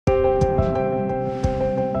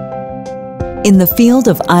In the field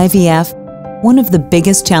of IVF, one of the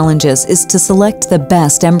biggest challenges is to select the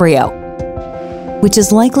best embryo, which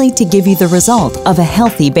is likely to give you the result of a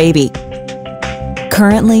healthy baby.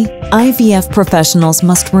 Currently, IVF professionals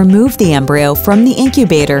must remove the embryo from the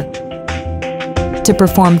incubator to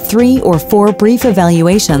perform 3 or 4 brief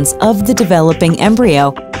evaluations of the developing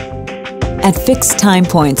embryo at fixed time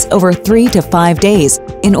points over 3 to 5 days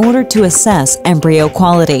in order to assess embryo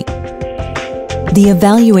quality. The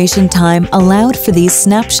evaluation time allowed for these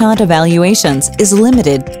snapshot evaluations is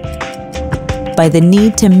limited by the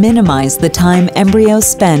need to minimize the time embryos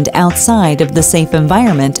spend outside of the safe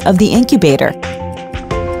environment of the incubator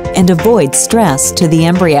and avoid stress to the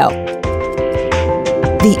embryo.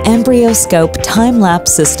 The EmbryoScope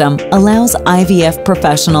time-lapse system allows IVF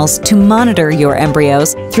professionals to monitor your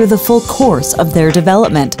embryos through the full course of their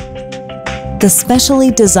development. The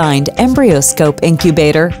specially designed EmbryoScope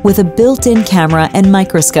incubator with a built-in camera and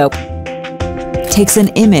microscope takes an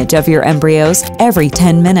image of your embryos every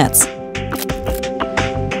 10 minutes.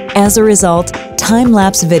 As a result,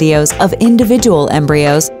 time-lapse videos of individual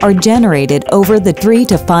embryos are generated over the 3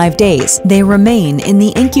 to 5 days they remain in the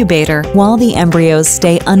incubator while the embryos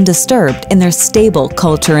stay undisturbed in their stable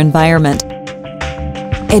culture environment.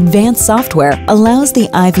 Advanced software allows the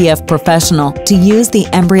IVF professional to use the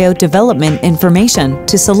embryo development information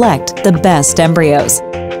to select the best embryos.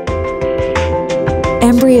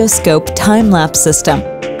 EmbryoScope time-lapse system,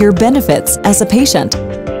 your benefits as a patient.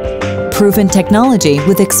 Proven technology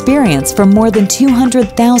with experience from more than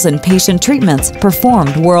 200,000 patient treatments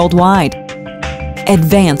performed worldwide.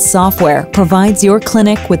 Advanced software provides your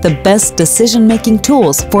clinic with the best decision-making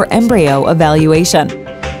tools for embryo evaluation.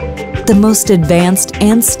 The most advanced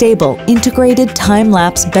and stable integrated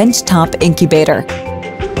time-lapse benchtop incubator.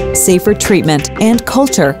 Safer treatment and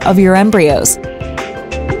culture of your embryos.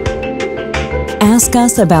 Ask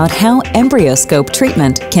us about how EmbryoScope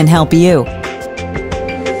treatment can help you.